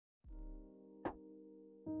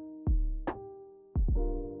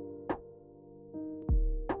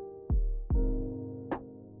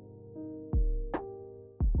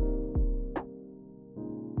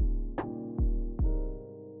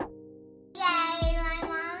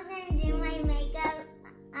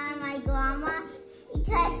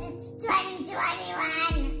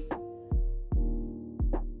2021.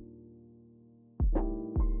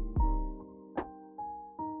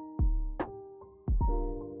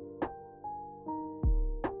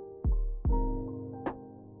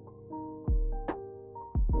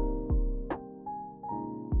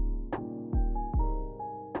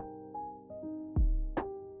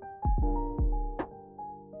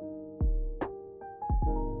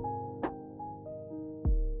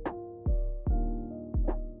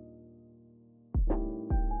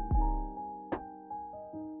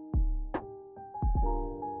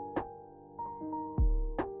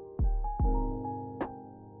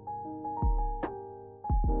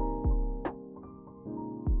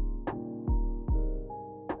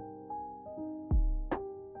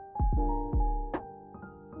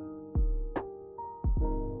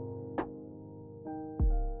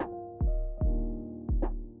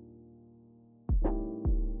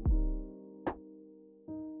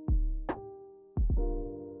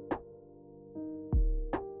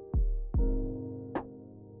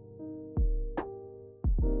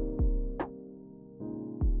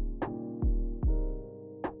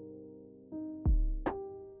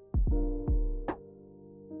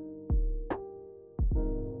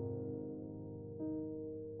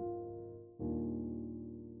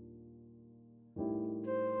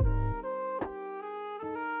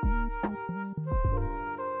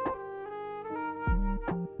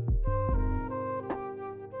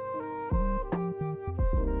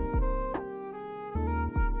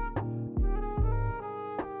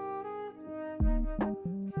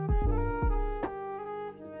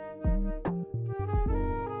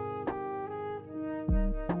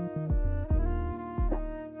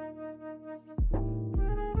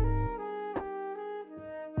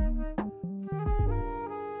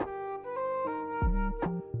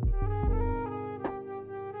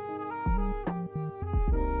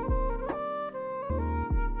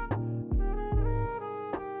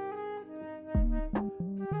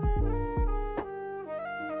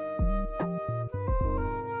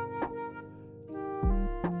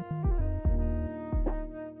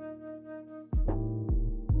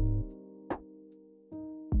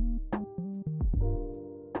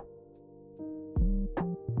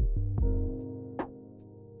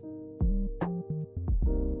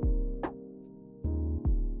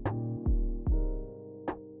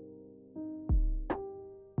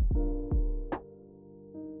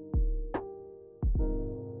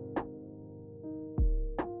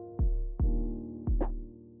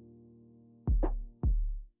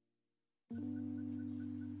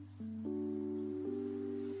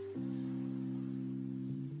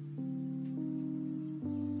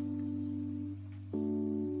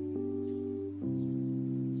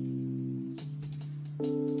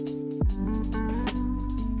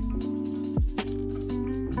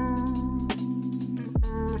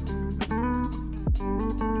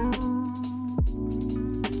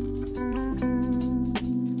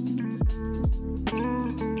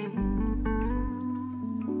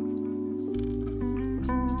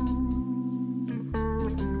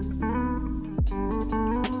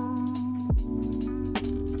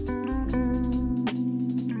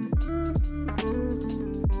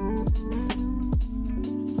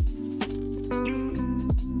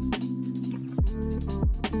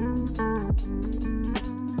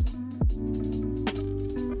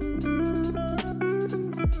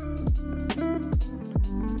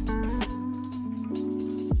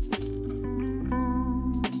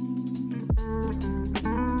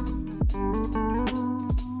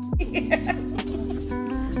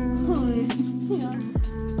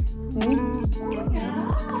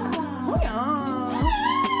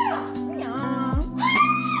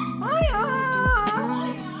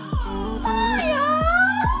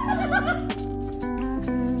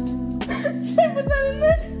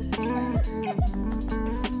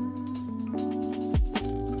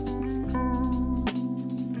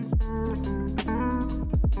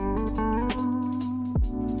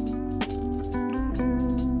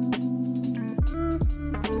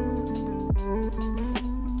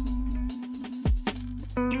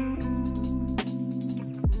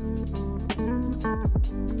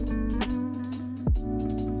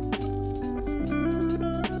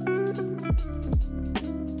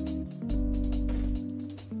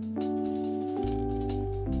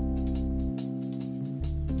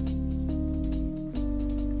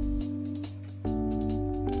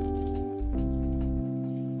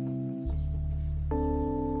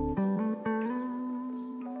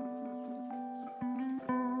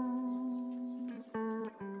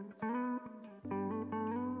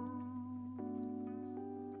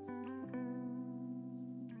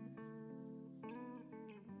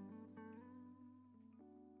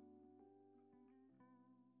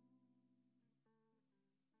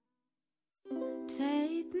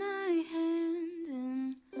 Take my hand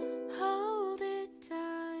and hold it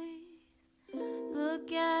tight.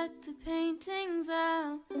 Look at the paintings,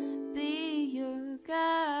 I'll be your guide.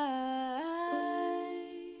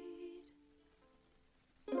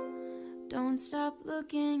 Don't stop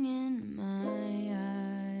looking in my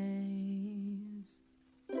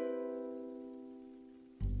eyes.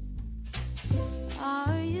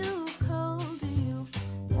 Are you cold? Do you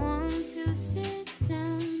want to sit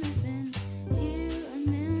down? I've been here a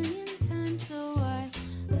million times, so I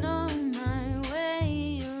know my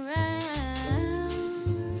way around.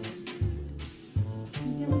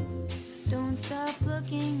 Don't stop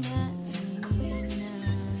looking at me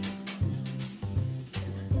now.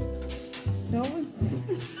 No.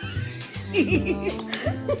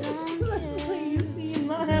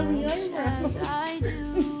 Not having eyebrows. I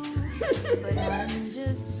do, but I'm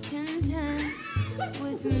just content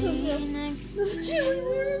with me next to you.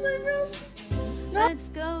 Let's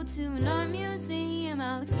go to an art museum.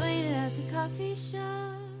 I'll explain it at the coffee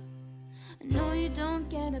shop. I know you don't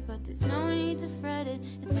get it, but there's no need to fret it.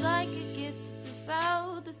 It's like a gift, it's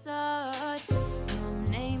about the thought. Your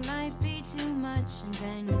name might be too much, and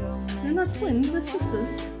Van Gogh might. They're not twins, they're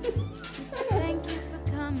sisters. Thank you for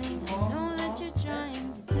coming. I know that you're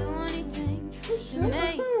trying to do anything to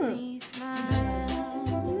make me smile.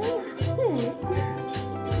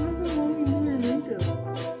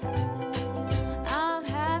 I'll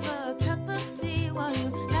have a cup of tea while you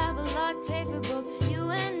have a latte for both you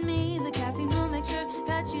and me. The caffeine will make sure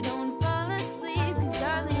that you don't fall asleep, 'cause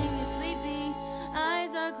darling, you're sleepy,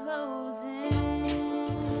 eyes are closing.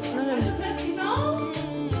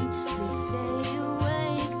 Please stay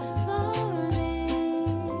awake for me.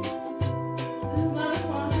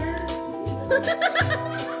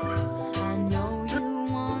 I know you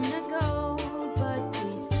wanna go, but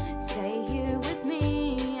please stay here with me.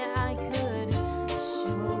 I could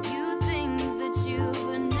show you things that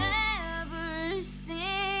you've never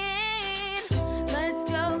seen. Let's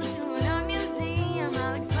go to an art museum.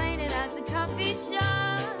 I'll explain it at the coffee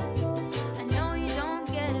shop. I know you don't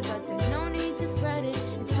get it, but there's no need to fret it.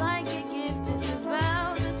 It's like a gift, it's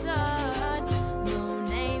about the thought.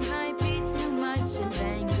 Monet might be too much, and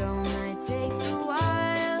Van Gogh might take a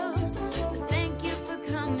while. But thank you for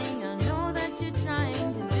coming. I know that you're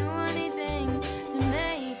trying to do anything to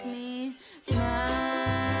make me smile.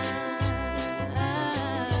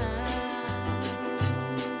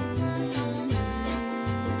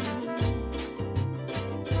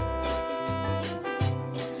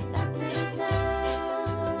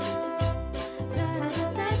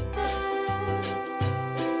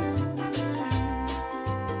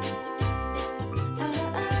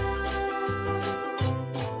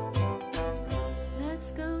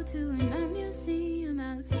 Let's go to an art museum.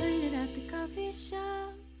 I'll explain it at the coffee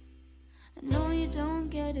shop. I know you don't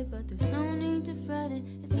get it, but there's no need to fret it.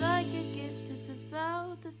 It's like a gift, it's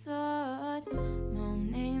about the thought.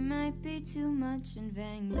 Monet might be too much, and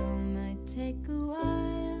Van Gogh might take a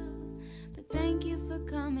while. But thank you for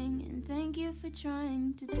coming, and thank you for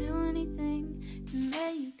trying to do anything to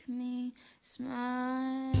make me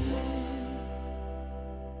smile.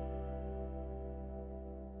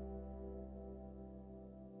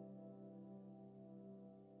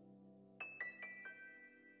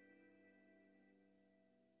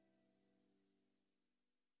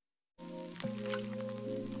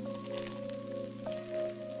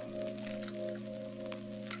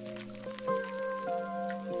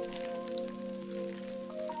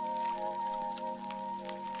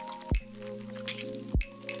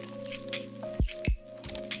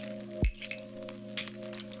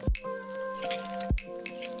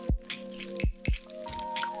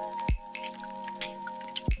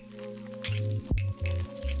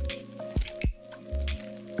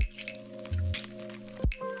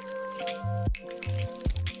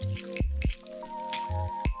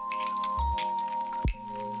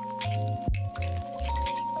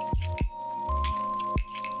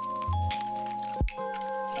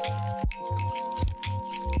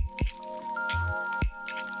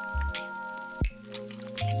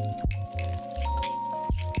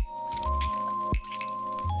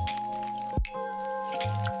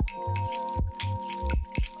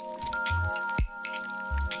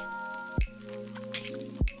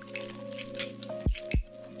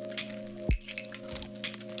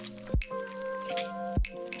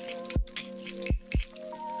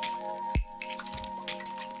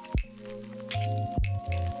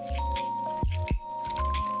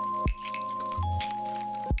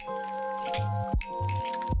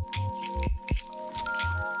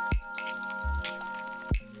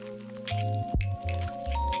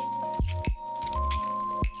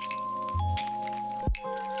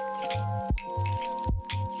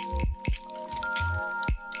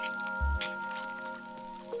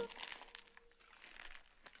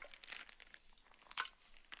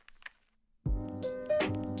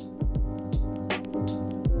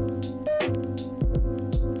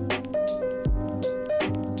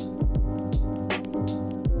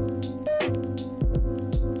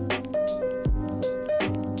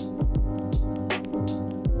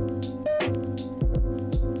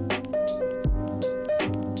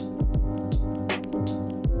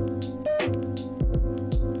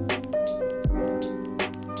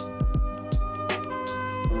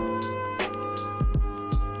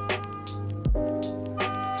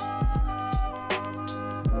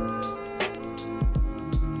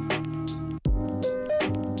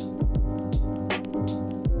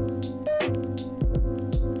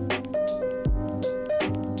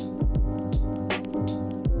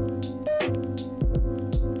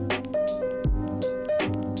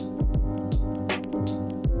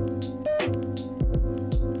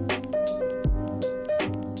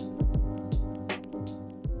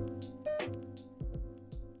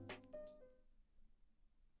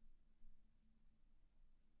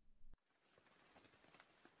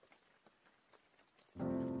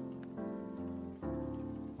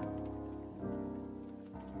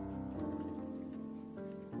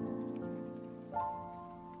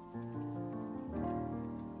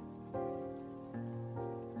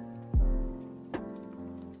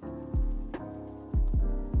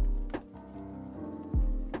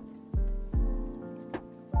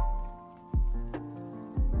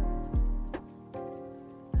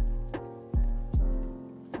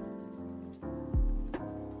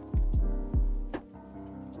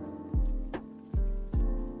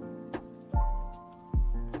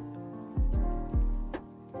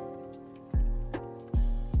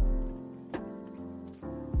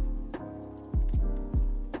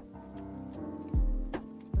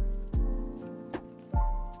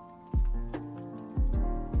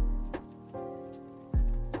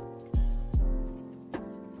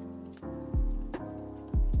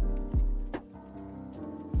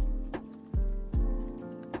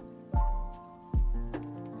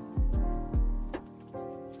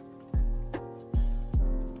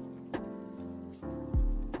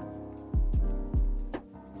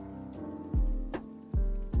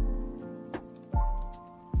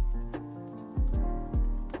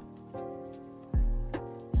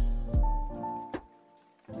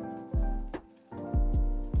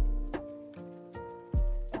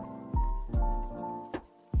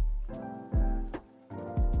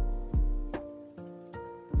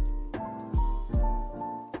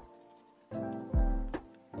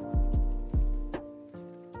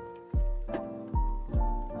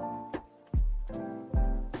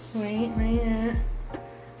 Wait, not yet.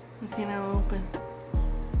 Okay, now open.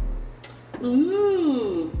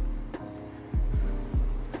 Ooh.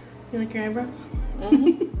 You like your eyebrows?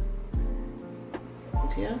 Mm-hmm.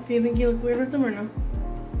 Yeah. Do you think you look weird with them or no?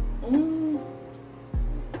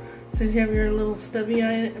 Since you have your little stubby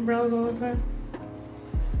eyebrows all the time?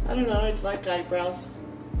 I don't know, I like eyebrows.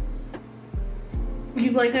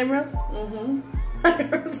 You like eyebrows? Mm-hmm. I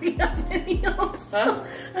hardly have any also. Huh?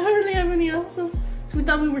 I hardly have any also. We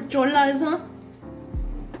thought we were cholas, huh?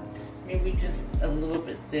 Maybe just a little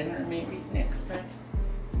bit thinner maybe next time.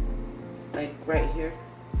 Like right here.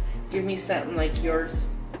 Give me something like yours.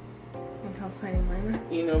 Look how tiny mine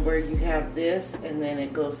are. You know, where you have this and then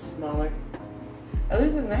it goes smaller. Other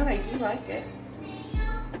than that, I do like it.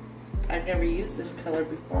 I've never used this color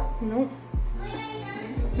before. Nope.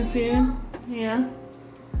 You see it? Yeah.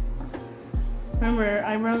 Remember,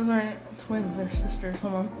 eyebrows aren't twins, they're sisters.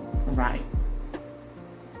 Hold on. Right.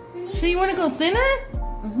 So you want to go thinner?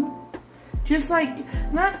 Mm-hmm. Just like,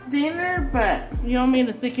 not thinner, but... You want me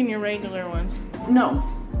to thicken your regular ones? No.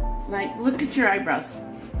 Like, look at your eyebrows.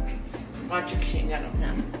 Watch your chin, I don't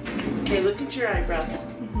have. Okay, look at your eyebrows.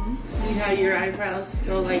 Mm-hmm. See how your eyebrows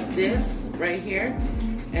go like this, right here?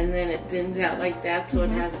 And then it thins out like that, so it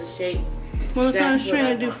has a shape. Well, that's what I was what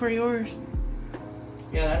trying to do want. for yours.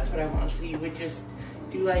 Yeah, that's what I want. So you would just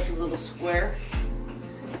do like a little square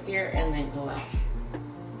here and then go out.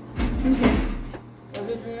 Okay.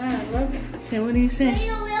 Other than that, I love it. Okay, what do you say?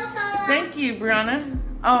 Thank you, Brianna.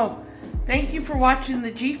 Oh, thank you for watching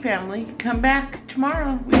the G family. Come back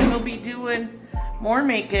tomorrow. We will be doing more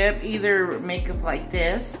makeup, either makeup like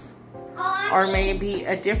this, or maybe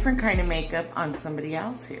a different kind of makeup on somebody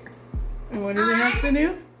else here. And what do we have to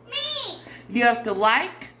do? You have to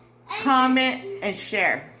like, comment, and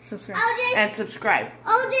share. Subscribe. And subscribe.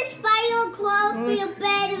 Oh, this spiral close your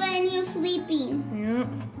bed when you're sleeping.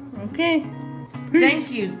 Yeah. Okay.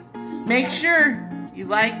 Thank you. Make sure you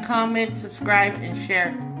like, comment, subscribe, and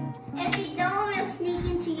share. If you